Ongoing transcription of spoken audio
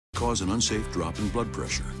cause an unsafe drop in blood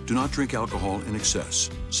pressure. Do not drink alcohol in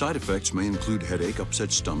excess. Side effects may include headache,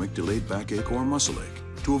 upset stomach, delayed backache, or muscle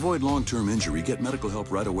ache. To avoid long-term injury, get medical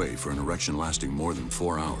help right away for an erection lasting more than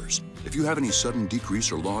 4 hours. If you have any sudden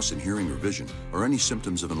decrease or loss in hearing or vision, or any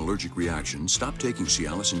symptoms of an allergic reaction, stop taking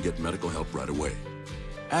Cialis and get medical help right away.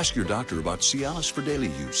 Ask your doctor about Cialis for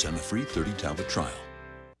daily use and the free 30-tablet trial.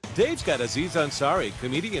 Dave's got Aziz Ansari,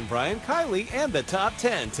 comedian Brian Kiley, and the top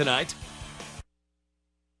 10 tonight.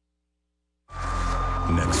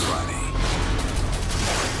 Next Friday.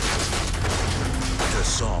 To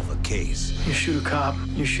solve a case. You shoot a cop,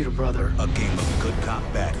 you shoot a brother. A game of good cop,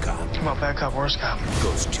 bad cop. How about bad cop, worst cop?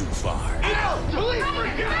 Goes too far.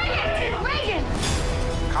 Reagan!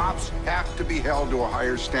 Cops have to be held to a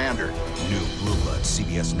higher standard. New Blue Blood,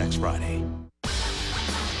 CBS next Friday.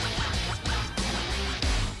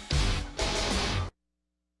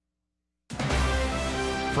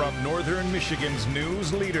 From Northern Michigan's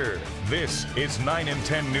news leader, this is 9 and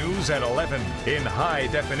 10 News at 11 in high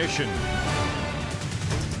definition.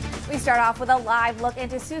 We start off with a live look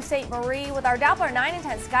into Sault Ste. Marie with our Doppler 9 and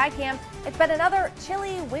 10 Skycam. It's been another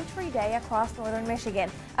chilly, wintry day across northern Michigan.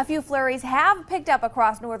 A few flurries have picked up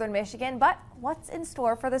across northern Michigan, but what's in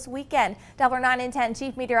store for this weekend? Doppler 9 and 10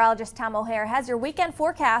 Chief Meteorologist Tom O'Hare has your weekend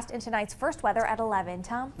forecast and tonight's first weather at 11.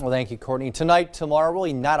 Tom? Well, thank you, Courtney. Tonight, tomorrow,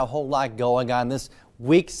 really not a whole lot going on. This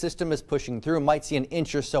weak system is pushing through. Might see an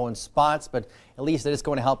inch or so in spots, but at least it is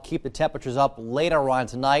going to help keep the temperatures up later on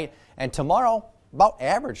tonight. And tomorrow, about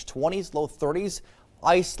average 20s, low 30s,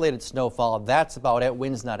 isolated snowfall. That's about it.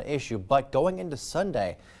 Wind's not an issue. But going into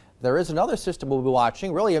Sunday, there is another system we'll be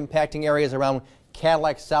watching, really impacting areas around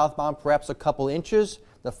Cadillac southbound, perhaps a couple inches.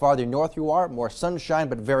 The farther north you are, more sunshine,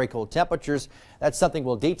 but very cold temperatures. That's something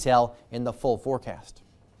we'll detail in the full forecast.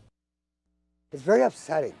 It's very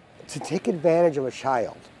upsetting to take advantage of a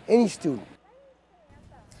child, any student.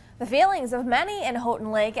 The feelings of many in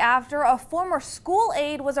Houghton Lake after a former school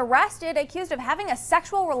aide was arrested accused of having a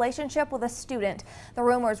sexual relationship with a student. The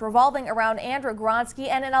rumors revolving around Andrew Gronsky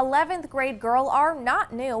and an 11th grade girl are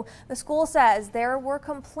not new. The school says there were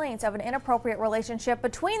complaints of an inappropriate relationship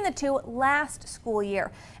between the two last school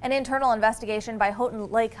year. An internal investigation by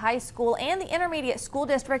Houghton Lake High School and the Intermediate School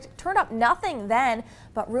District turned up nothing then,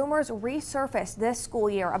 but rumors resurfaced this school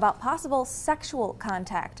year about possible sexual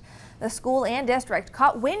contact. The school and district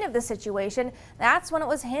caught wind of the situation. That's when it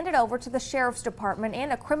was handed over to the sheriff's department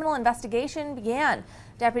and a criminal investigation began.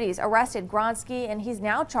 Deputies arrested Gronsky and he's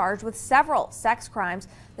now charged with several sex crimes.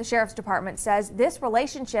 The sheriff's department says this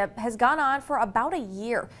relationship has gone on for about a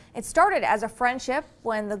year. It started as a friendship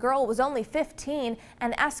when the girl was only 15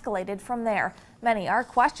 and escalated from there. Many are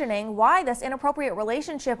questioning why this inappropriate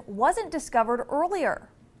relationship wasn't discovered earlier.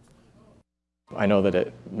 I know that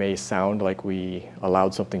it may sound like we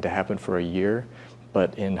allowed something to happen for a year,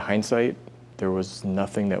 but in hindsight, there was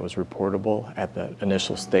nothing that was reportable at the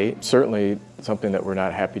initial state. Certainly something that we're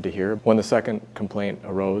not happy to hear. When the second complaint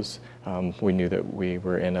arose, we knew that we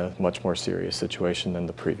were in a much more serious situation than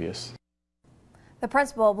the previous. The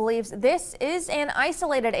principal believes this is an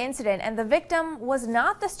isolated incident and the victim was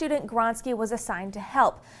not the student Gronsky was assigned to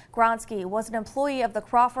help. Gronsky was an employee of the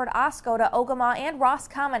Crawford, Oscoda, Ogama, and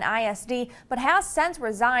Roscommon ISD, but has since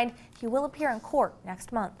resigned. He will appear in court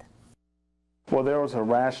next month. Well, there was a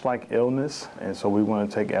rash-like illness, and so we want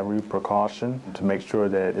to take every precaution to make sure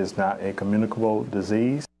that it's not a communicable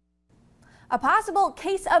disease. A possible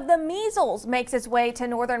case of the measles makes its way to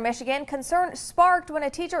northern Michigan. Concern sparked when a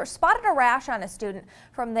teacher spotted a rash on a student.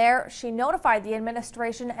 From there, she notified the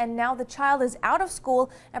administration, and now the child is out of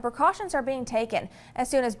school and precautions are being taken. As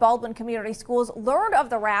soon as Baldwin Community Schools learned of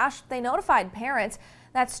the rash, they notified parents.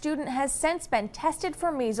 That student has since been tested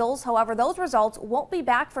for measles. However, those results won't be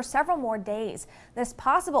back for several more days. This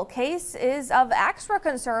possible case is of extra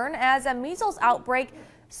concern as a measles outbreak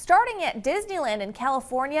starting at Disneyland in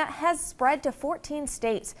California has spread to 14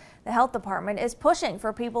 states. The health department is pushing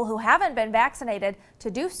for people who haven't been vaccinated to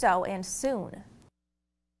do so and soon.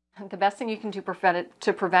 The best thing you can do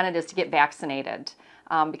to prevent it is to get vaccinated.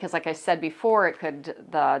 Because like I said before,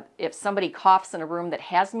 if somebody coughs in a room that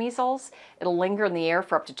has measles, it'll linger in the air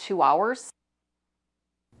for up to 2 hours.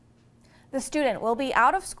 The student will be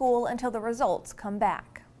out of school until the results come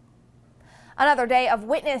back. Another day of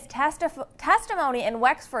witness testimony in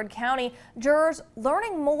Wexford County. Jurors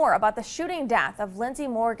learning more about the shooting death of Lindsay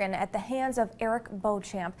Morgan at the hands of Eric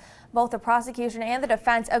Beauchamp. Both the prosecution and the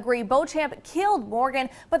defense agree Beauchamp killed Morgan,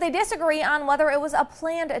 but they disagree on whether it was a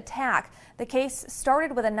planned attack. The case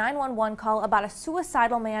started with a 911 call about a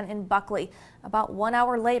suicidal man in Buckley. About 1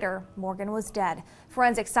 hour later, Morgan was dead.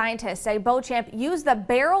 Forensic scientists say Beauchamp used the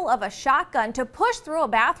barrel of a shotgun to push through a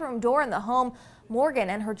bathroom door in the home. Morgan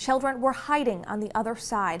and her children were hiding on the other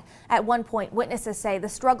side. At one point, witnesses say the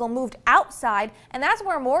struggle moved outside, and that's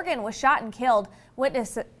where Morgan was shot and killed.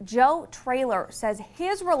 Witness Joe Traylor says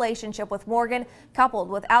his relationship with Morgan, coupled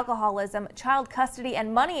with alcoholism, child custody,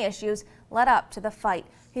 and money issues, led up to the fight.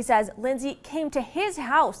 He says Lindsay came to his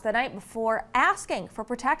house the night before asking for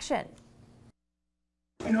protection.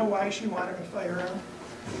 You know why she wanted a firearm?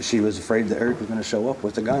 She was afraid that Eric was going to show up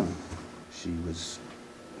with a gun. She was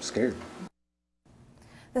scared.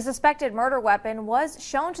 The suspected murder weapon was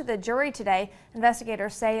shown to the jury today.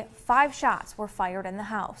 Investigators say 5 shots were fired in the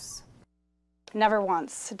house. Never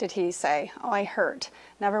once did he say, "Oh, I hurt."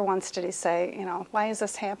 Never once did he say, why is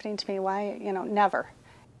this happening to me? Why, never.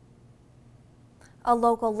 A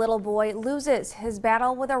local little boy loses his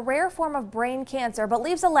battle with a rare form of brain cancer, but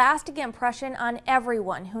leaves a lasting impression on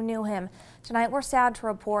everyone who knew him. Tonight, we're sad to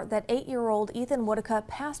report that 8-year-old Ethan Woodica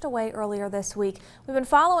passed away earlier this week. We've been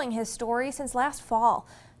following his story since last fall.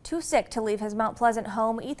 Too sick to leave his Mount Pleasant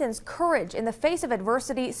home, Ethan's courage in the face of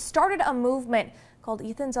adversity started a movement called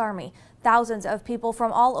Ethan's Army. Thousands of people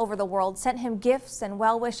from all over the world sent him gifts and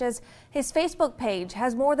well wishes. His Facebook page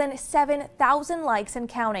has more than 7,000 likes and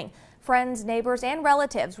counting. Friends, neighbors, and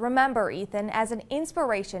relatives remember Ethan as an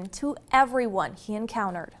inspiration to everyone he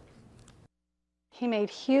encountered. He made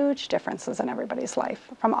huge differences in everybody's life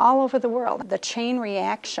from all over the world. The chain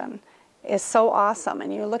reaction is so awesome,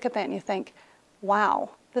 and you look at that and you think, wow,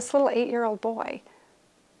 this little 8-year-old boy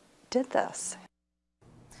did this.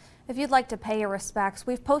 If you'd like to pay your respects,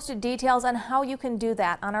 we've posted details on how you can do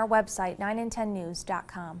that on our website,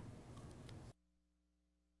 9in10news.com.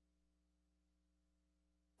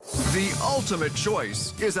 The ultimate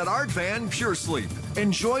choice is at Art Van Pure Sleep.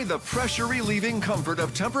 Enjoy the pressure-relieving comfort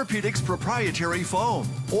of Tempur-Pedic's proprietary foam,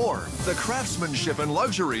 or the craftsmanship and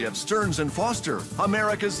luxury of Stearns & Foster,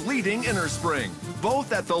 America's leading innerspring,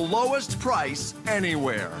 both at the lowest price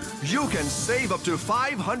anywhere. You can save up to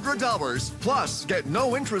 $500, plus get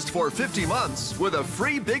no interest for 50 months with a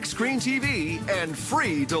free big screen TV and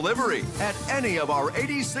free delivery at any of our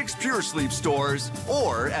 86 Pure Sleep stores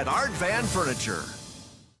or at Art Van Furniture.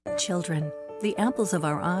 Children, the apples of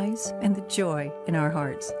our eyes and the joy in our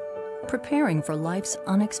hearts. Preparing for life's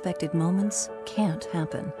unexpected moments can't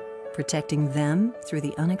happen. Protecting them through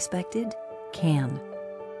the unexpected can.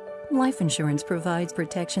 Life insurance provides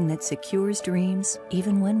protection that secures dreams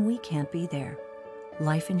even when we can't be there.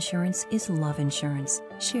 Life insurance is love insurance.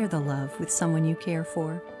 Share the love with someone you care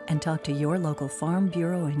for and talk to your local Farm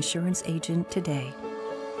Bureau insurance agent today.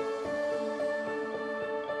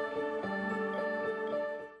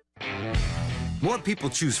 More people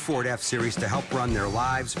choose Ford F-Series to help run their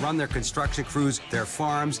lives, run their construction crews, their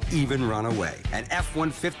farms, even run away. And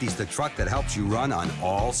F-150 is the truck that helps you run on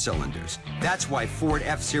all cylinders. That's why Ford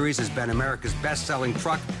F-Series has been America's best-selling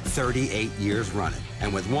truck 38 years running.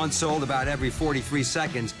 And with one sold about every 43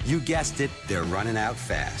 seconds, you guessed it, they're running out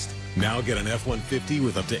fast. Now get an F-150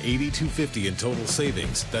 with up to $8,250 in total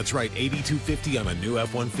savings. That's right, $8,250 on a new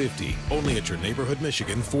F-150. Only at your neighborhood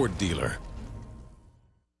Michigan Ford dealer.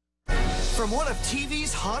 From one of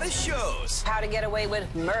TV's hottest shows, How to Get Away with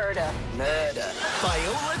Murder.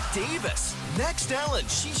 Viola Davis. Next, Ellen,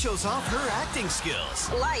 she shows off her acting skills.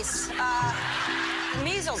 Lice,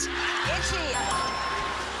 measles, itchy.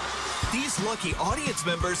 These lucky audience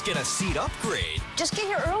members get a seat upgrade. Just get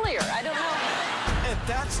here earlier, I don't know. And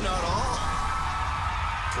that's not all.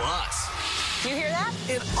 Plus, you hear that?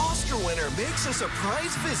 An Oscar winner makes a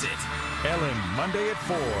surprise visit. Ellen, Monday at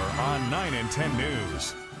 4 on 9 and 10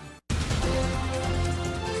 News.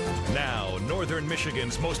 Now, Northern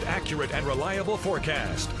Michigan's most accurate and reliable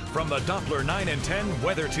forecast from the Doppler 9 and 10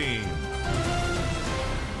 Weather Team.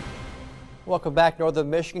 Welcome back, Northern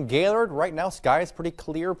Michigan. Gaylord, right now, sky is pretty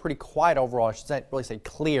clear, pretty quiet overall. I shouldn't really say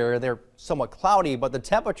clear. They're somewhat cloudy, but the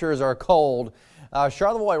temperatures are cold.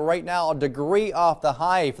 Charlevoix right now, a degree off the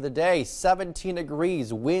high for the day, 17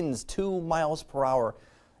 degrees, winds 2 miles per hour.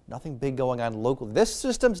 Nothing big going on locally. This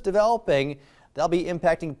system's developing. They'll be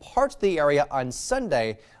impacting parts of the area on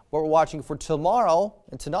Sunday. What we're watching for tomorrow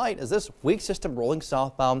and tonight is this weak system rolling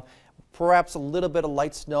southbound. Perhaps a little bit of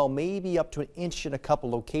light snow, maybe up to an inch in a couple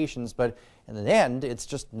locations, but in the end, it's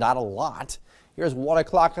just not a lot. Here's 1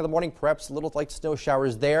 o'clock in the morning, perhaps a little light snow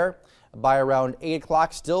showers there. By around 8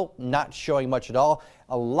 o'clock, still not showing much at all.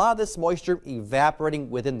 A lot of this moisture evaporating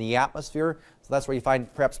within the atmosphere, so that's where you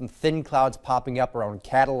find perhaps some thin clouds popping up around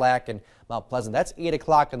Cadillac and Mount Pleasant. That's 8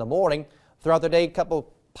 o'clock in the morning. Throughout the day, a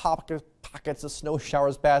couple pockets of snow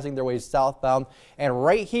showers passing their way southbound. And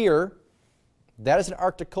right here, That is an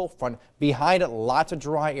Arctic cold front. Behind it, lots of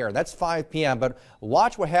dry air. That's 5 p.m. But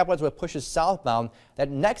watch what happens when it pushes southbound. That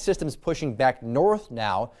next system is pushing back north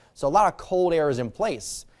now, so a lot of cold air is in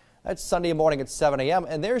place. That's Sunday morning at 7 a.m.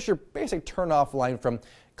 And there's your basic turnoff line from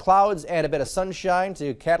clouds and a bit of sunshine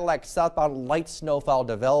to Cadillac southbound light snowfall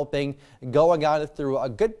developing, going on through a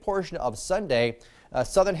good portion of Sunday.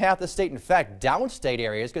 Southern half of the state, in fact, downstate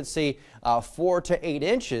areas could see 4 to 8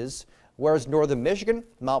 inches, whereas northern Michigan,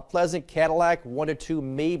 Mount Pleasant, Cadillac, 1 to 2,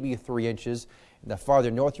 maybe 3 inches. And the farther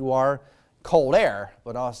north you are, cold air,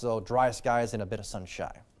 but also dry skies and a bit of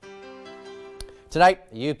sunshine. Tonight,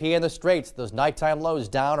 UP and the Straits, those nighttime lows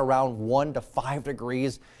down around 1 to 5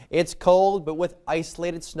 degrees. It's cold, but with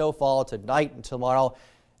isolated snowfall tonight and tomorrow.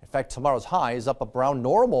 In fact, tomorrow's high is up around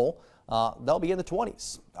normal. They'll be in the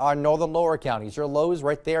 20s. Our northern lower counties, your lows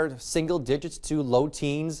right there, single digits to low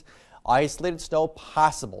teens. Isolated snow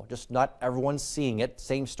possible, just not everyone's seeing it.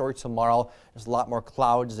 Same story tomorrow. There's a lot more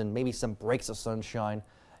clouds and maybe some breaks of sunshine.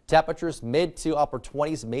 Temperatures mid to upper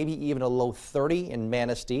 20s, maybe even a low 30 in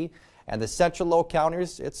Manistee. And the central low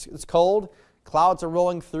counties, it's cold. Clouds are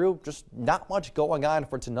rolling through, just not much going on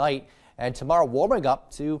for tonight. And tomorrow warming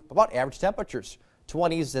up to about average temperatures,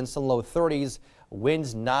 20s and some low 30s.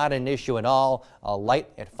 Winds not an issue at all, light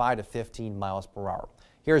at 5 to 15 miles per hour.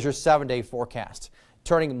 Here's your 7-day forecast.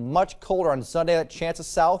 Turning much colder on Sunday, that chance of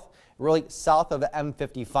south, really south of the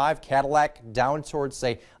M55, Cadillac down towards,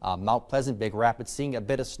 say, Mount Pleasant, Big Rapids, seeing a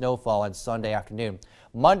bit of snowfall on Sunday afternoon.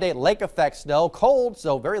 Monday, lake effect snow, cold,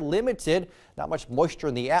 so very limited, not much moisture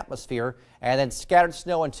in the atmosphere, and then scattered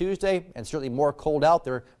snow on Tuesday, and certainly more cold out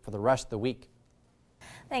there for the rest of the week.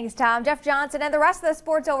 Thanks, Tom. Jeff Johnson and the rest of the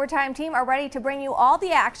Sports Overtime team are ready to bring you all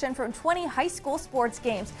the action from 20 high school sports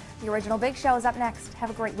games. The original Big Show is up next. Have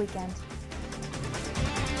a great weekend.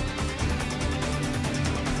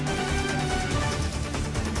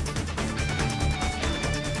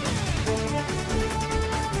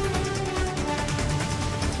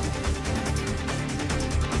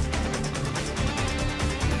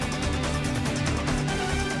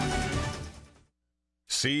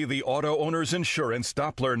 See the Auto Owners Insurance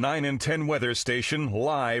Doppler 9 and 10 weather station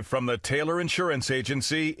live from the Taylor Insurance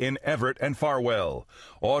Agency in Everett and Farwell.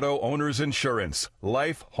 Auto Owners Insurance,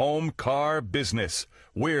 life, home, car, business.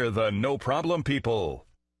 We're the no-problem people.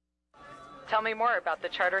 Tell me more about the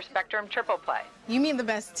Charter Spectrum Triple Play. You mean the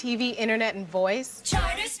best TV, internet, and voice?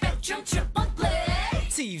 Charter Spectrum Triple Play.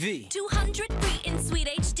 TV. 200 free in Sweet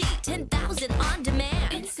HD, 10,000 on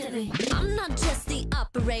demand. Instantly. I'm not just the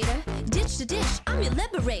operator. Dish to dish, I'm your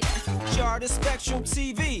liberator. Charter Spectrum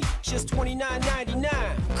TV, just $29.99.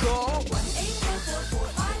 Call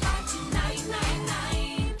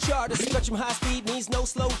 1-844-552-999. Charter Spectrum high speed means no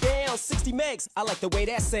slow down. 60 megs, I like the way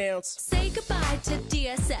that sounds. Say goodbye to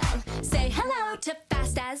DSL. Say hello to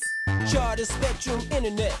Fast As. Charter Spectrum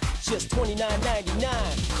Internet, just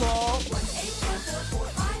 $29.99. Call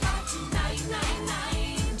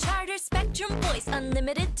 1-844-552-999. Charter Spectrum Voice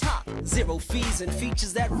Unlimited Talk. Zero fees and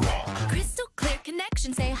features that rock. Crystal clear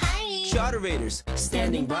connection, say hi. Charter Raiders,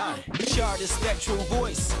 standing by. Charter Spectrum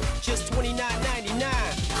Voice, just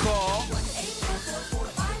 $29.99. Call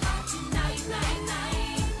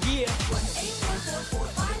 1-844-552-999. Yeah.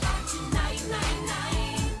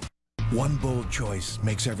 1-844-552-999. One bold choice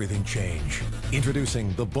makes everything change.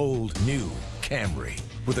 Introducing the bold new Camry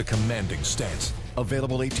with a commanding stance.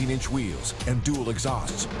 Available 18-inch wheels and dual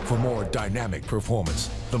exhausts for more dynamic performance.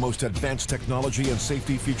 The most advanced technology and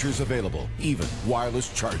safety features available, even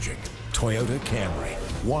wireless charging. Toyota Camry.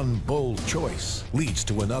 One bold choice leads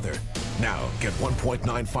to another. Now get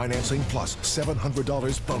 1.9 financing plus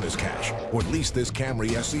 $700 bonus cash, or lease this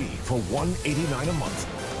Camry SE for $189 a month.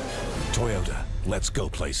 Toyota, let's go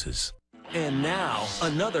places. And now,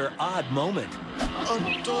 another odd moment.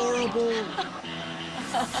 Adorable.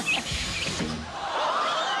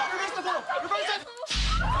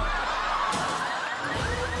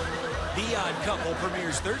 The Odd Couple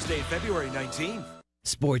premieres Thursday, February 19th.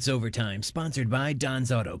 Sports Overtime, sponsored by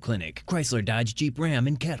Don's Auto Clinic, Chrysler, Dodge, Jeep, Ram,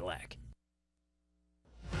 and Cadillac.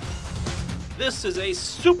 This is a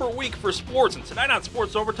super week for sports, and tonight on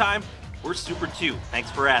Sports Overtime, we're super too.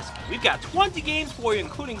 Thanks for asking. We've got 20 games for you,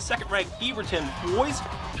 including second-ranked Beaverton boys.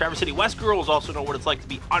 Traverse City West girls also know what it's like to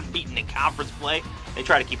be unbeaten in conference play. They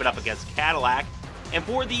try to keep it up against Cadillac. And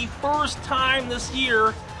for the first time this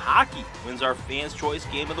year, hockey wins our Fans' Choice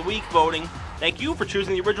Game of the Week voting. Thank you for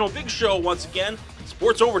choosing the original Big Show once again.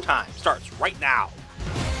 Sports Overtime starts right now.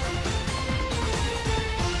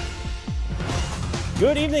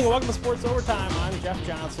 Good evening and welcome to Sports Overtime. I'm Jeff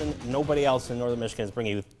Johnson. Nobody else in Northern Michigan is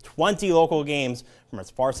bringing you 20 local games from as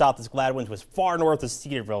far south as Gladwin to as far north as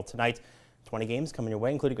Cedarville tonight. 20 games coming your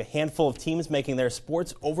way, including a handful of teams making their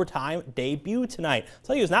sports overtime debut tonight. I'll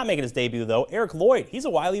tell you who's not making his debut, though. Eric Lloyd. He's a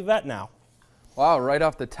Wiley vet now. Wow, right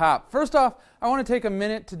off the top. First off, I want to take a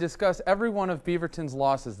minute to discuss every one of Beaverton's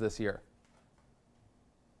losses this year.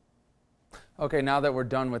 Okay, now that we're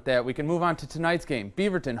done with that, we can move on to tonight's game.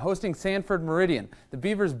 Beaverton hosting Sanford Meridian. The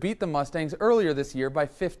Beavers beat the Mustangs earlier this year by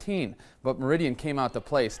 15, but Meridian came out to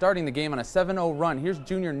play, starting the game on a 7-0 run. Here's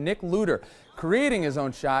junior Nick Luter creating his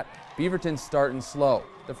own shot. Beaverton starting slow.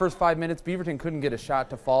 The first 5 minutes, Beaverton couldn't get a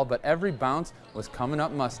shot to fall, but every bounce was coming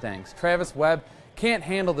up Mustangs. Travis Webb can't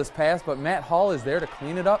handle this pass, but Matt Hall is there to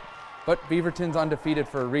clean it up. But Beaverton's undefeated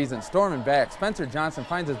for a reason. Storming back, Spencer Johnson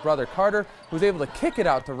finds his brother Carter, who's able to kick it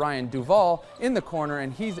out to Ryan Duvall in the corner,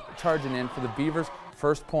 and he's charging in for the Beavers'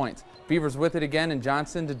 first points. Beavers with it again, and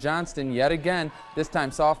Johnson to Johnston yet again. This time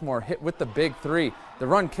sophomore hit with the big three. The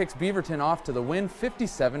run kicks Beaverton off to the win,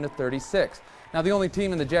 57-36. Now the only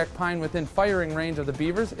team in the Jack Pine within firing range of the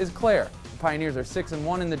Beavers is Clare. The Pioneers are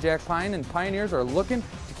 6-1 in the Jack Pine, and Pioneers are looking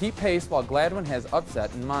to keep pace while Gladwin has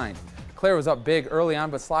upset in mind. Clare was up big early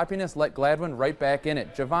on, but sloppiness let Gladwin right back in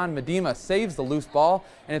it. Javon Medema saves the loose ball,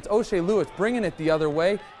 and it's O'Shea Lewis bringing it the other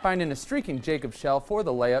way, finding a streaking Jacob Shell for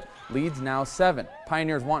the layup. Leads now 7.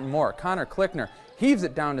 Pioneers wanting more. Connor Klickner heaves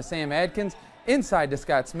it down to Sam Adkins, inside to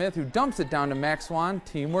Scott Smith, who dumps it down to Max Swan.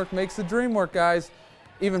 Teamwork makes the dream work, guys.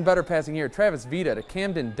 Even better passing here, Travis Vita to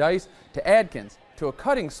Camden Dice to Adkins to a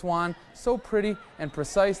cutting Swan. So pretty and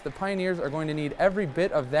precise. The Pioneers are going to need every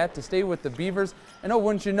bit of that to stay with the Beavers. And oh,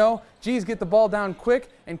 wouldn't you know, G's get the ball down quick,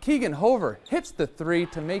 and Keegan Hover hits the three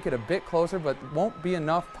to make it a bit closer, but won't be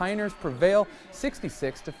enough. Pioneers prevail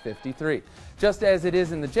 66-53. Just as it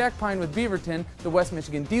is in the Jack Pine with Beaverton, the West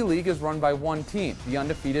Michigan D-League is run by one team, the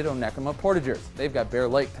undefeated Onekama Portagers. They've got Bear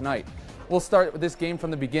Lake tonight. We'll start with this game from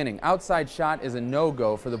the beginning. Outside shot is a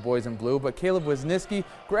no-go for the boys in blue, but Caleb Wisniewski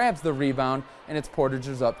grabs the rebound, and it's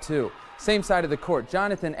Portagers up 2. Same side of the court,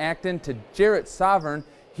 Jonathan Acton to Jarrett Sovereign.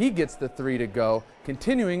 He gets the 3 to go,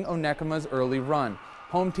 continuing Onekama's early run.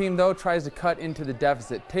 Home team, though, tries to cut into the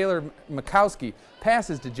deficit. Taylor Mikowski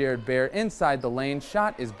passes to Jared Bear inside the lane.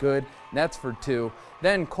 Shot is good. That's for 2.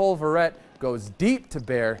 Then Cole Verrett goes deep to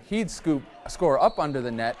Bear. He'd score up under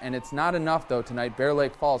the net, and it's not enough, though, tonight. Bear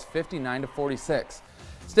Lake falls 59-46.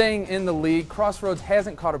 Staying in the league, Crossroads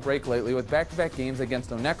hasn't caught a break lately with back-to-back games against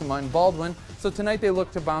Onekama and Baldwin, so tonight they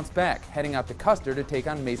look to bounce back, heading out to Custer to take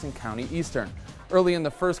on Mason County Eastern. Early in the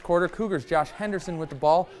first quarter, Cougars' Josh Henderson with the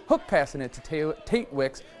ball, hook passing it to Tate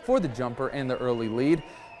Wicks for the jumper and the early lead.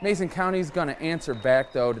 Mason County's going to answer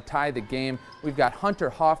back, though, to tie the game. We've got Hunter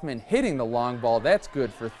Hoffman hitting the long ball. That's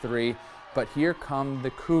good for 3. But here come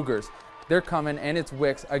the Cougars. They're coming, and it's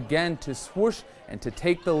Wicks again to swoosh and to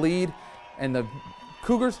take the lead. And the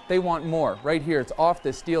Cougars, they want more. Right here, it's off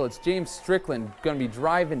the steal. It's James Strickland going to be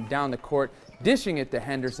driving down the court, dishing it to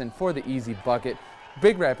Henderson for the easy bucket.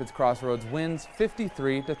 Big Rapids Crossroads wins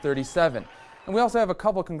 53-37. And we also have a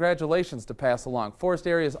couple congratulations to pass along. Forest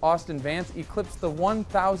Area's Austin Vance eclipsed the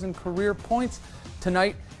 1,000 career points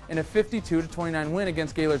tonight in a 52-29 win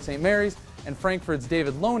against Gaylord St. Mary's. And Frankfurt's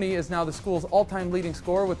David Loney is now the school's all-time leading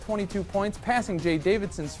scorer with 22 points, passing Jay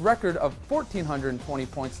Davidson's record of 1,420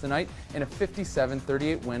 points tonight in a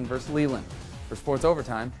 57-38 win versus Leland. For Sports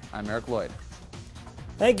Overtime, I'm Eric Lloyd.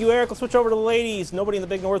 Thank you, Eric. Let's switch over to the ladies. Nobody in the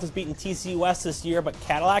Big North has beaten TC West this year, but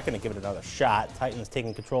Cadillac going to give it another shot. Titans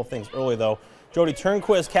taking control of things early, though. Jody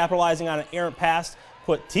Turnquist capitalizing on an errant pass,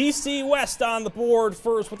 put TC West on the board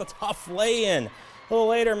first with a tough lay-in. A little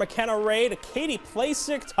later, McKenna Ray to Katie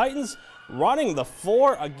Plasick. Titans running the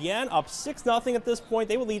floor again, up 6-0 at this point.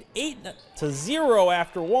 They would lead 8-0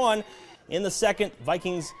 after 1. In the second,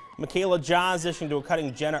 Vikings' Michaela Johns dishing to a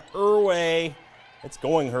cutting Jenna Irway. It's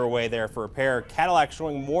going her way there for a pair. Cadillac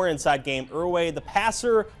showing more inside game. Irway, the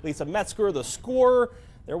passer, Lisa Metzger, the scorer.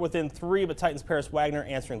 They're within 3, but Titans' Paris Wagner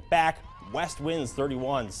answering back. West wins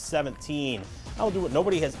 31-17. Now we'll do what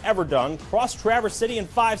nobody has ever done. Cross Traverse City in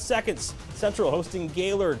 5 seconds. Central hosting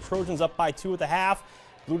Gaylord. Trojans up by 2 at the half.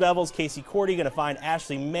 Blue Devils, Casey Cordy going to find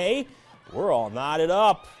Ashley May. We're all knotted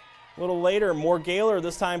up. A little later, more Gaylord.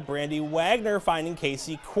 This time, Brandy Wagner finding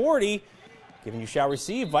Casey Cordy. Given you shall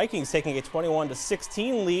receive. Vikings taking a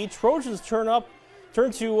 21-16 lead. Trojans turn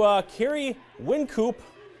to Carrie Wincoop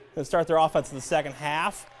and start their offense in the second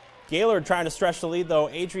half. Gaylord trying to stretch the lead, though.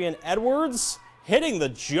 Adrian Edwards hitting the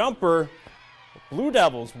jumper. Blue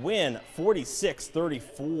Devils win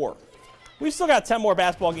 46-34. We've still got 10 more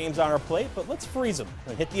basketball games on our plate, but let's freeze them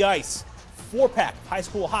and hit the ice. 4-pack of high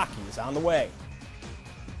school hockey is on the way.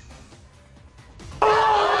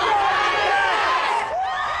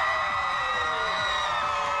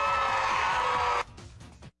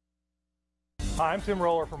 Hi, I'm Tim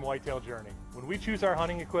Roller from Whitetail Journey. When we choose our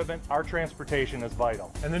hunting equipment, our transportation is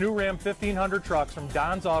vital. And the new Ram 1500 trucks from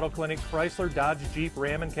Don's Auto Clinic, Chrysler, Dodge, Jeep,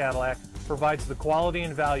 Ram, and Cadillac provides the quality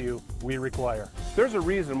and value we require. There's a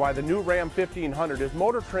reason why the new Ram 1500 is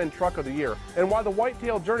Motor Trend Truck of the Year and why the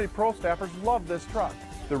Whitetail Journey Pro staffers love this truck.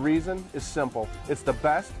 The reason is simple. It's the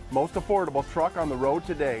best, most affordable truck on the road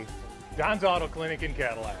today. Don's Auto Clinic in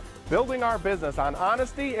Cadillac. Building our business on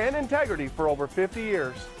honesty and integrity for over 50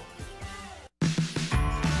 years.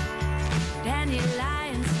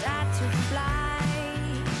 Dandelions start to fly.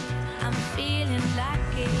 I'm feeling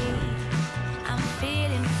lucky. I'm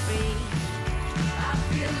feeling free. I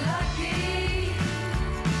feel lucky.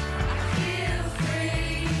 I feel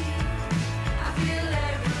free. I feel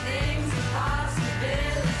everything's a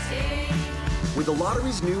possibility. With the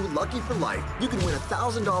lottery's new Lucky for Life, you can win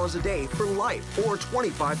 $1,000 a day for life or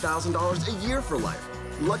 $25,000 a year for life.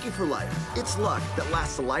 Lucky for Life. It's luck that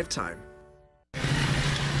lasts a lifetime.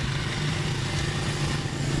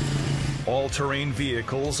 All-terrain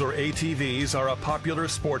vehicles, or ATVs, are a popular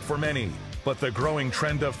sport for many, but the growing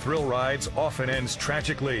trend of thrill rides often ends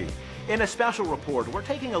tragically. In a special report, we're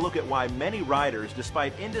taking a look at why many riders,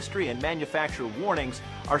 despite industry and manufacturer warnings,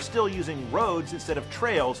 are still using roads instead of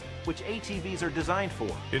trails, which ATVs are designed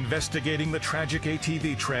for. Investigating the tragic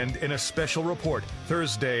ATV trend in a special report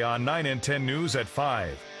Thursday on 9 and 10 News at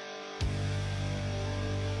 5.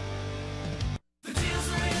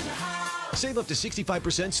 Save up to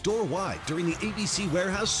 65% store-wide during the ABC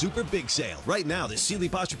Warehouse Super Big Sale. Right now, the Sealy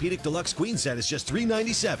Posturepedic Deluxe Queen Set is just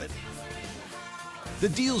 $397. The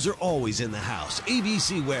deals are always in the house.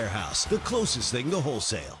 ABC Warehouse, the closest thing to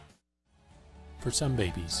wholesale. For some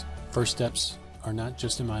babies, first steps are not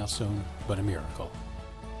just a milestone, but a miracle.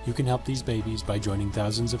 You can help these babies by joining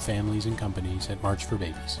thousands of families and companies at March for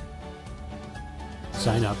Babies.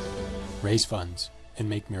 Sign up, raise funds, and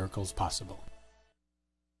make miracles possible.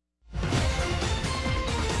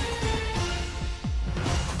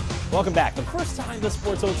 Welcome back. The first time this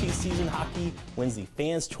Sports OT season, hockey wins the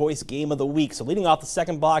Fans' Choice Game of the Week. So leading off the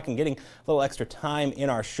second block and getting a little extra time in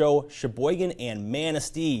our show, Sheboygan and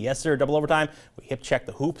Manistee. Yes, sir, double overtime. We hip check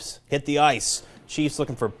the hoops, hit the ice. Chiefs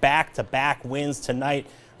looking for back-to-back wins tonight.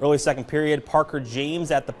 Early second period, Parker James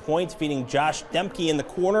at the point, feeding Josh Demke in the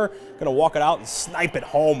corner. Going to walk it out and snipe it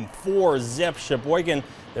home. 4-zip. Sheboygan,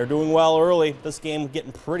 they're doing well early. This game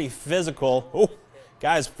getting pretty physical. Oh,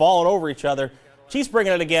 guys falling over each other. Chiefs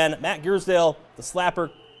bringing it again. Matt Gearsdale, the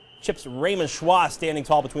slapper, chips Raymond Schwa standing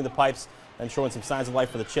tall between the pipes and showing some signs of life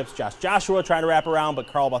for the chips. Josh Joshua trying to wrap around, but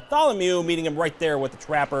Carl Bartholomew meeting him right there with the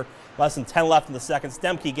trapper. Less than 10 left in the second.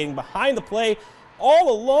 Stemke getting behind the play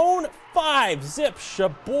all alone. 5-zip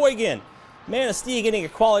Sheboygan. Manistee getting a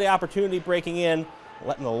quality opportunity, breaking in,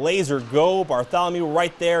 letting the laser go. Bartholomew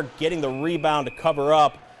right there getting the rebound to cover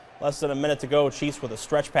up. Less than a minute to go. Chiefs with a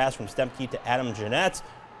stretch pass from Stemke to Adam Jeanette.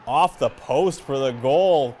 Off the post for the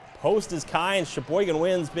goal. Post is kind. Sheboygan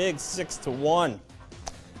wins big 6-1.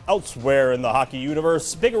 Elsewhere in the hockey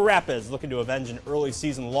universe, Big Rapids looking to avenge an early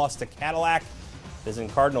season loss to Cadillac. Visiting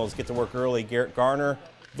Cardinals get to work early. Garrett Garner,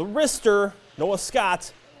 the wrister, Noah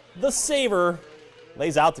Scott, the saver,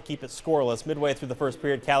 lays out to keep it scoreless. Midway through the first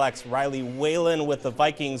period, Cadillac's Riley Whalen with the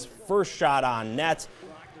Vikings' first shot on net.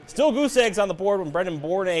 Still goose eggs on the board when Brendan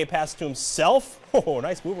Bournet passes to himself. Oh,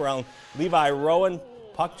 nice move around Levi Rowan.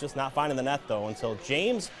 Puck just not finding the net, though, until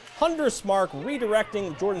James Hundersmark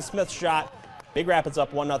redirecting Jordan Smith's shot. Big Rapids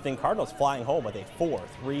up 1-0. Cardinals flying home with a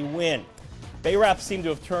 4-3 win. Bay Raps seem to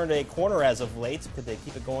have turned a corner as of late. Could they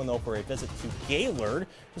keep it going, though, for a visit to Gaylord?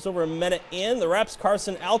 Just over a minute in, the Reps'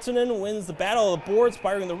 Carson Altonen wins the battle of the boards,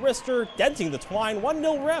 firing the wrister, denting the twine.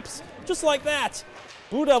 1-0 Reps, just like that.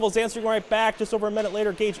 Blue Devils answering right back. Just over a minute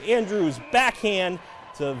later, Gage Andrews backhand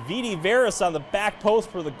to Vidi Veras on the back post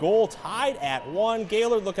for the goal, tied at 1.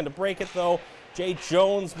 Gaylord looking to break it, though. Jay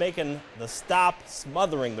Jones making the stop,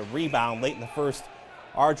 smothering the rebound late in the first.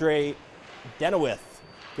 Ardre Denowith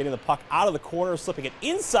getting the puck out of the corner, slipping it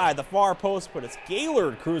inside the far post, but it's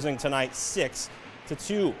Gaylord cruising tonight,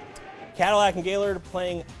 6-2. Cadillac and Gaylord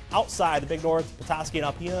playing outside the Big North. Petoskey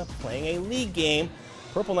and Alpena playing a league game.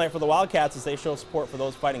 Purple night for the Wildcats as they show support for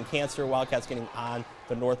those fighting cancer. Wildcats getting on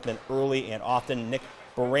the Northmen early and often. Nick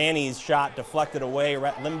Barani's shot deflected away.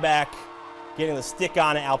 Rhett Limback getting the stick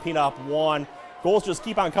on it. Alpena up 1. Goals just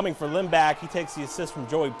keep on coming for Limback. He takes the assist from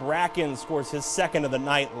Joey Bracken, scores his second of the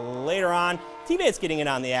night later on. Teammates getting in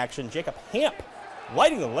on the action. Jacob Hamp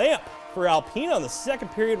lighting the lamp for Alpena in the second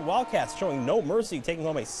period. Wildcats showing no mercy, taking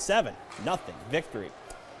home a 7-0 victory.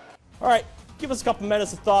 All right, give us a couple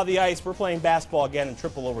minutes to thaw the ice. We're playing basketball again in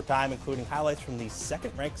triple overtime, including highlights from the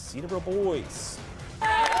second-ranked Cedarville boys.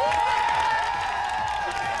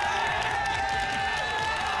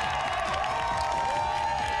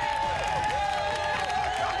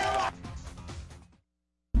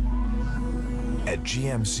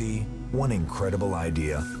 GMC, one incredible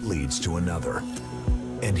idea leads to another.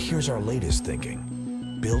 And here's our latest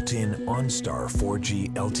thinking. Built-in OnStar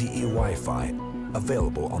 4G LTE Wi-Fi,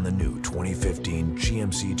 available on the new 2015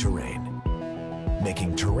 GMC Terrain,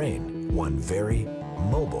 making Terrain one very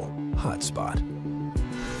mobile hotspot.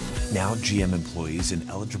 Now GM employees and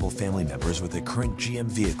eligible family members with a current GM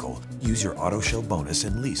vehicle use your auto show bonus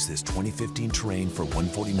and lease this 2015 Terrain for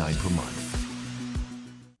 $149 per month.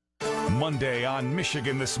 Monday on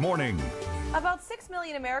Michigan This Morning. About 6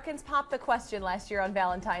 million Americans popped the question last year on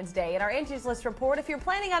Valentine's Day. In our Angie's List report, if you're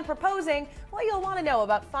planning on proposing, well, you'll want to know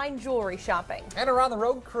about fine jewelry shopping. And Around the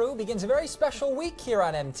Road crew begins a very special week here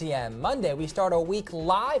on MTM. Monday, we start a week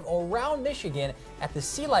live around Michigan at the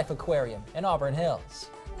Sea Life Aquarium in Auburn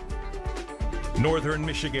Hills. Northern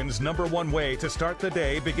Michigan's #1 way to start the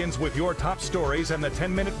day begins with your top stories and the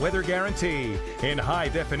 10-minute weather guarantee in high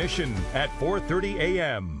definition at 4:30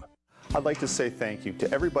 a.m. I'd like to say thank you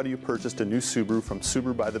to everybody who purchased a new Subaru from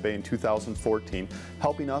Subaru by the Bay in 2014,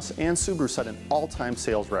 helping us and Subaru set an all-time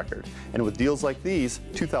sales record. And with deals like these,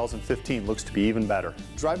 2015 looks to be even better.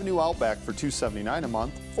 Drive a new Outback for $279 a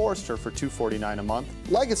month, Forester for $249 a month,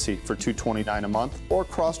 Legacy for $229 a month, or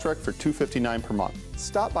Crosstrek for $259 per month.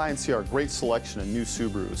 Stop by and see our great selection of new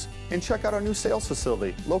Subarus. And check out our new sales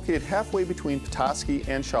facility, located halfway between Petoskey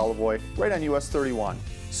and Charlevoix, right on US 31.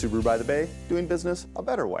 Subaru by the Bay, doing business a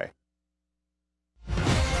better way.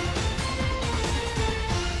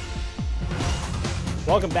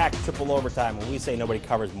 Welcome back to Triple Overtime. When we say nobody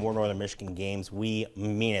covers more Northern Michigan games, we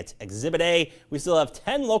mean it. Exhibit A, we still have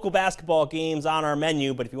 10 local basketball games on our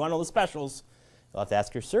menu, but if you want to know the specials, you'll have to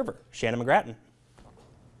ask your server, Shannon McGrattan.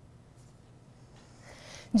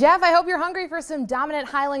 Jeff, I hope you're hungry for some dominant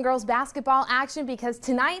Highland girls basketball action because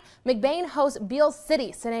tonight McBain hosts Beale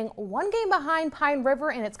City, sitting one game behind Pine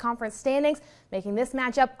River in its conference standings, making this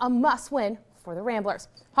matchup a must-win for the Ramblers.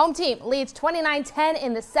 Home team leads 29-10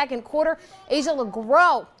 in the second quarter. Asia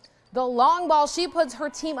LeGros, the long ball, she puts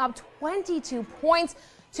her team up 22 points.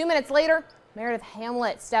 2 minutes later, Meredith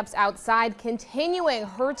Hamlet steps outside, continuing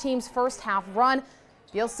her team's first half run.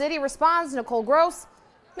 Beale City responds. Nicole Gross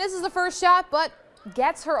misses the first shot, but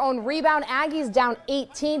gets her own rebound. Aggies down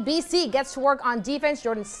 18. BC gets to work on defense.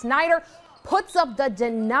 Jordan Snyder puts up the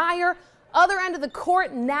denier. Other end of the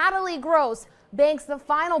court, Natalie Gross banks the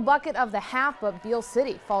final bucket of the half, but Beale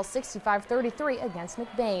City falls 65-33 against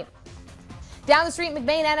McBain. Down the street,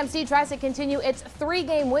 McBain NMC tries to continue its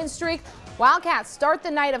 3-game win streak. Wildcats start the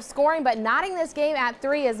night of scoring, but knotting this game at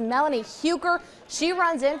 3 is Melanie Huker. She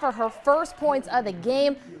runs in for her first points of the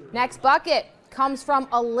game. Next bucket comes from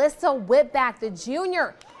Alyssa Whitback. The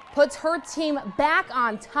junior puts her team back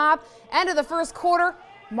on top. End of the first quarter,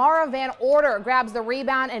 Mara Van Order grabs the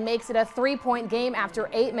rebound and makes it a 3-point game after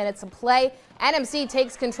 8 minutes of play. NMC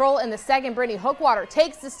takes control in the second. Brittany Hookwater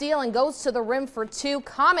takes the steal and goes to the rim for 2.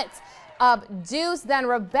 Comets up deuce. Then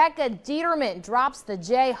Rebecca Dieterman drops the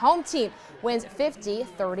J. Home team wins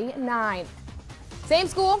 50-39. Same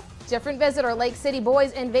school, different visitor. Lake City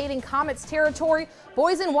boys invading Comets territory.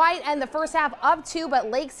 Boys in white end the first half up 2,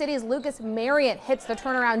 but Lake City's Lucas Marion hits the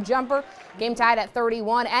turnaround jumper. Game tied at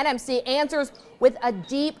 31. NMC answers with a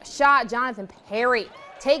deep shot. Jonathan Perry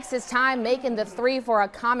takes his time making the 3 for a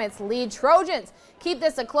Comets lead. Trojans keep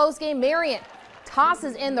this a close game. Marion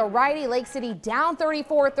tosses in the righty. Lake City down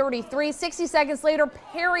 34-33. 60 seconds later,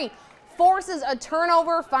 Perry forces a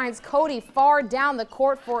turnover, finds Cody Farr down the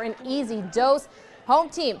court for an easy dose. Home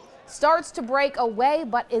team starts to break away,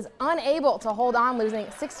 but is unable to hold on, losing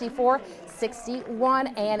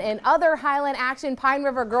 64-61. And in other Highland action, Pine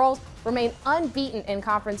River girls remain unbeaten in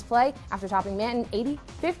conference play after topping Manton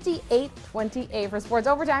 58-28. For Sports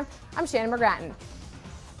Overtime, I'm Shannon McGrattan.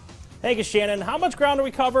 Thank you, Shannon. How much ground do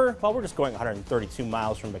we cover? Well, we're just going 132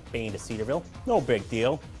 miles from McBain to Cedarville. No big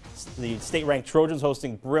deal. The state-ranked Trojans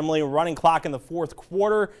hosting Brimley. Running clock in the fourth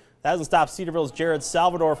quarter. That doesn't stop Cedarville's Jared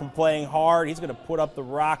Salvador from playing hard. He's going to put up the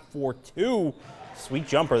rock for 2. Sweet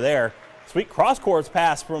jumper there. Sweet cross-court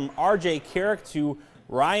pass from R.J. Carrick to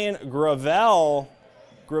Ryan Gravel.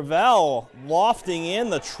 Gravel lofting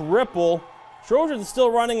in the triple. Trojans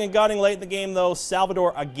still running and gunning late in the game, though.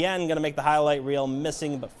 Salvador again going to make the highlight reel,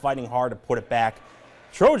 missing but fighting hard to put it back.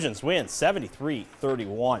 Trojans win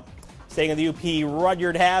 73-31. Staying in the UP,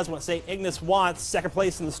 Rudyard has what St. Ignace wants, second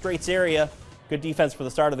place in the Straits area. Good defense for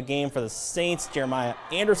the start of the game for the Saints. Jeremiah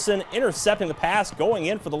Anderson intercepting the pass, going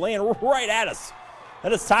in for the lane right at us.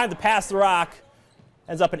 Then it's time to pass the rock.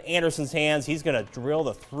 Ends up in Anderson's hands. He's going to drill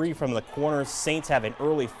the 3 from the corner. Saints have an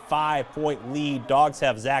early 5-point lead. Dogs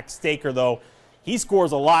have Zach Staker, though. He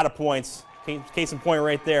scores a lot of points. Case in point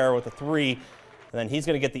right there with the 3. And then he's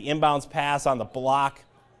going to get the inbounds pass on the block.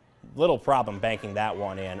 Little problem banking that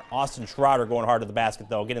one in. Austin Schroeder going hard to the basket,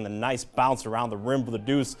 though, getting the nice bounce around the rim for the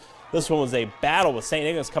deuce. This one was a battle with St.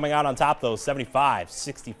 Ignace coming out on top, though,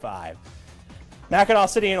 75-65. Mackinac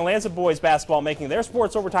City and Atlanta boys basketball making their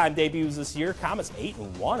sports overtime debuts this year. Comets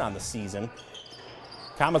 8-1 on the season.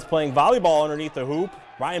 Comets playing volleyball underneath the hoop.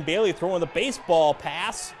 Ryan Bailey throwing the baseball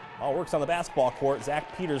pass. All works on the basketball court.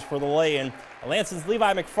 Zach Peters for the lay-in. Atlanta's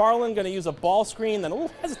Levi McFarland going to use a ball screen, then a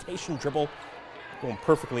little hesitation dribble. Going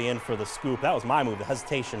perfectly in for the scoop. That was my move, the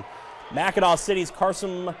hesitation. Mackinac City's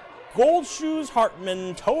Carson Goldshoes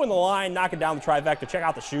Hartman toeing the line, knocking down the trifecta. Check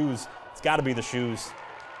out the shoes. It's got to be the shoes.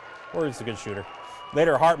 Or he's a good shooter.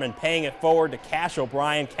 Later, Hartman paying it forward to Cash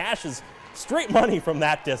O'Brien. Cash is straight money from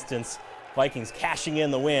that distance. Vikings cashing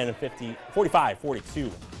in the win,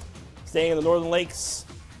 45-42. Staying in the Northern Lakes,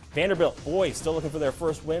 Vanderbilt boys still looking for their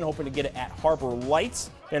first win, hoping to get it at Harbor Lights.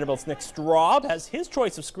 Vanderbilt's Nick Straub has his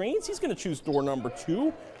choice of screens. He's going to choose door number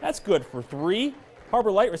 2. That's good for 3.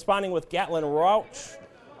 Harbor Light responding with Gatlin Rauch.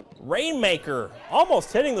 Rainmaker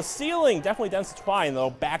almost hitting the ceiling. Definitely Denson Twine,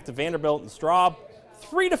 though. Back to Vanderbilt and Straub.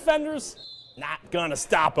 3 defenders, not going to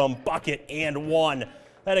stop them. Bucket and 1.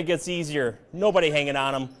 Then it gets easier. Nobody hanging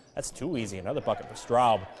on him. That's too easy. Another bucket for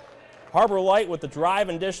Straub. Harbor Light with the drive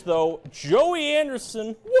and dish, though. Joey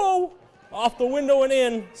Anderson, whoa, off the window and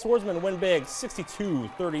in. Swordsmen win big,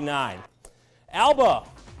 62-39. Alba,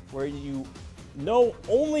 where you know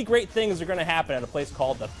only great things are going to happen at a place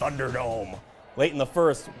called the Thunderdome. Late in the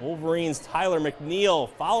first, Wolverines' Tyler McNeil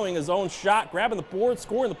following his own shot, grabbing the board,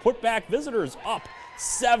 scoring the putback. Visitors up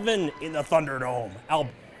 7 in the Thunderdome.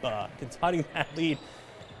 Alba continuing that lead.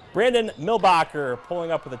 Brandon Milbacher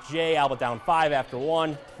pulling up with a J. Alba down 5 after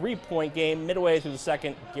 1. 3-point game midway through the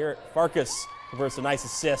second. Garrett Farkas converts a nice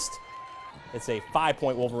assist. It's a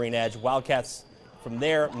 5-point Wolverine edge. Wildcats from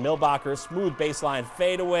there. Milbacher, smooth baseline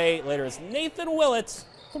fadeaway. Later is Nathan Willett.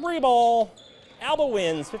 3-ball. Alba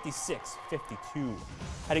wins 56-52.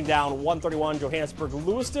 Heading down 131, Johannesburg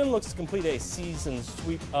Lewiston looks to complete a season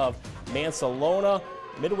sweep of Mansalona.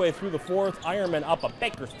 Midway through the fourth, Ironman up a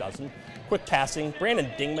baker's dozen. Quick passing, Brandon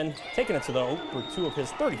Dingman taking it to the hoop for 2 of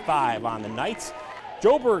his 35 on the night.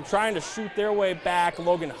 Joburg trying to shoot their way back.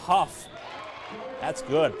 Logan Huff, that's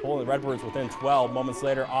good, pulling the Redbirds within 12. Moments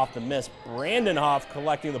later, off the miss, Brandon Huff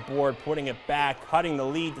collecting the board, putting it back, cutting the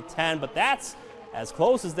lead to 10, but that's as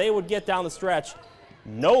close as they would get down the stretch.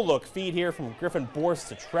 No-look feed here from Griffin Borst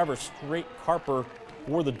to Trevor Straight-Carper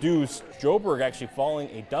for the deuce. Joburg actually falling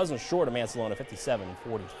a dozen short of Mansalona,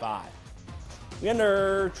 57-45. We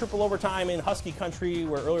enter triple overtime in Husky country,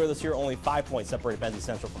 where earlier this year only 5 points separated Benzie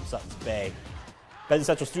Central from Sutton's Bay. Benzie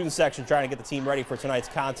Central student section trying to get the team ready for tonight's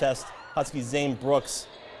contest. Husky's Zane Brooks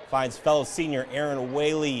finds fellow senior Aaron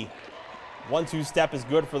Whaley. 1-2 step is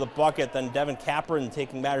good for the bucket. Then Devin Capron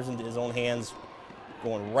taking matters into his own hands,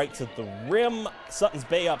 going right to the rim. Sutton's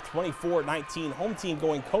Bay up 24-19. Home team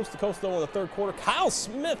going coast to coast though in the third quarter. Kyle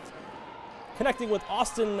Smith connecting with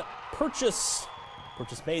Austin Purchase.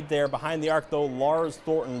 Purchase made there behind the arc though. Lars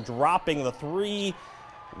Thornton dropping the 3.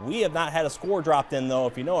 We have not had a score dropped in though.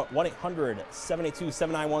 If you know it,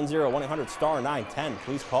 1-800-782-7910, 1-800-910.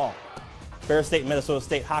 Please call. Fair State and Minnesota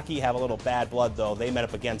State hockey have a little bad blood though. They met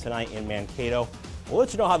up again tonight in Mankato. We'll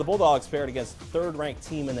let you know how the Bulldogs fared against the third-ranked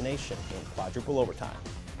team in the nation in quadruple overtime.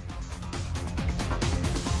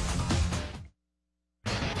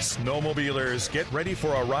 Snowmobilers, get ready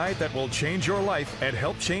for a ride that will change your life and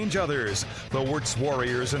help change others. The Wirtz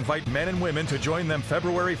Warriors invite men and women to join them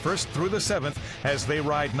February 1st through the 7th as they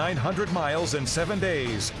ride 900 miles in 7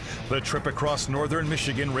 days. The trip across northern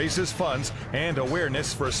Michigan raises funds and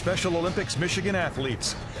awareness for Special Olympics Michigan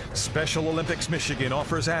athletes. Special Olympics Michigan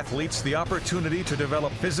offers athletes the opportunity to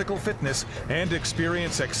develop physical fitness and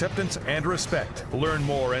experience acceptance and respect. Learn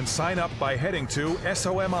more and sign up by heading to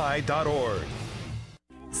somi.org.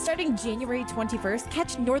 Starting January 21st,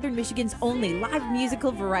 catch Northern Michigan's only live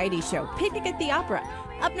musical variety show, Picnic at the Opera.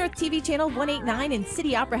 Up North TV Channel 189 and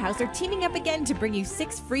City Opera House are teaming up again to bring you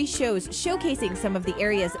 6 free shows showcasing some of the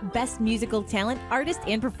area's best musical talent, artists,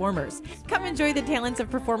 and performers. Come enjoy the talents of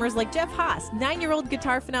performers like Jeff Haas, 9-year-old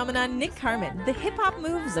guitar phenomenon Nick Carmen, the hip-hop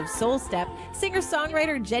moves of Soul Step,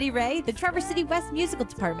 singer-songwriter Jetty Ray, the Traverse City West Musical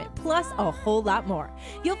Department, plus a whole lot more.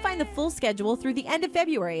 You'll find the full schedule through the end of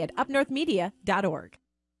February at upnorthmedia.org.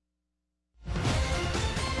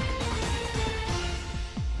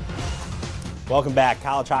 Welcome back.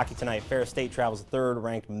 College hockey tonight. Fair State travels to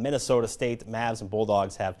third-ranked Minnesota State. Mavs and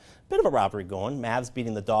Bulldogs have a bit of a rivalry going. Mavs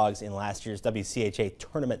beating the Dogs in last year's WCHA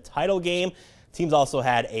tournament title game. Teams also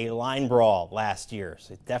had a line brawl last year,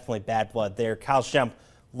 so definitely bad blood there. Kyle Schemp,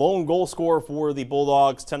 lone goal scorer for the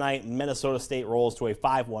Bulldogs tonight. Minnesota State rolls to a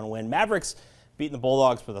 5-1 win. Mavericks beating the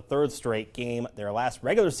Bulldogs for the third straight game. Their last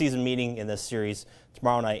regular season meeting in this series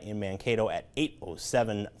tomorrow night in Mankato at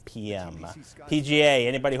 8:07 p.m. PGA,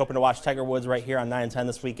 anybody hoping to watch Tiger Woods right here on 9 and 10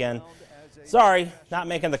 this weekend? Sorry, not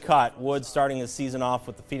making the cut. Woods starting his season off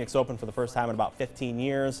with the Phoenix Open for the first time in about 15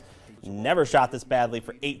 years. Never shot this badly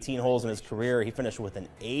for 18 holes in his career. He finished with an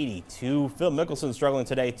 82. Phil Mickelson struggling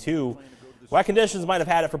today too. Wet conditions might have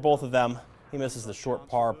had it for both of them. He misses the short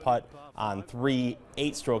par putt on 3,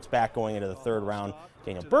 8 strokes back going into the third round.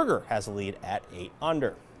 Daniel Berger has the lead at 8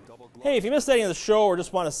 under. Hey, if you missed any of the show or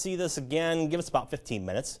just want to see this again, give us about 15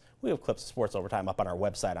 minutes. We have clips of Sports Overtime up on our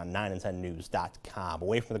website on 9and10news.com.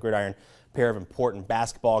 Away from the gridiron, a pair of important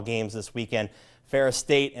basketball games this weekend. Ferris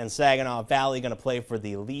State and Saginaw Valley going to play for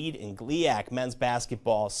the lead in GLIAC men's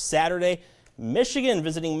basketball Saturday. Michigan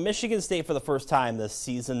visiting Michigan State for the first time this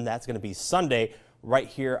season. That's going to be Sunday right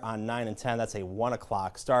here on 9 and 10. That's a 1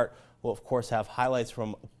 o'clock start. We'll, of course, have highlights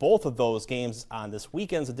from both of those games on this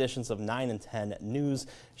weekend's editions of 9 and 10 News.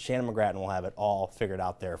 Shannon McGrattan will have it all figured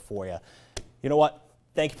out there for you. You know what?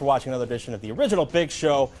 Thank you for watching another edition of the original Big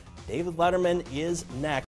Show. David Letterman is next.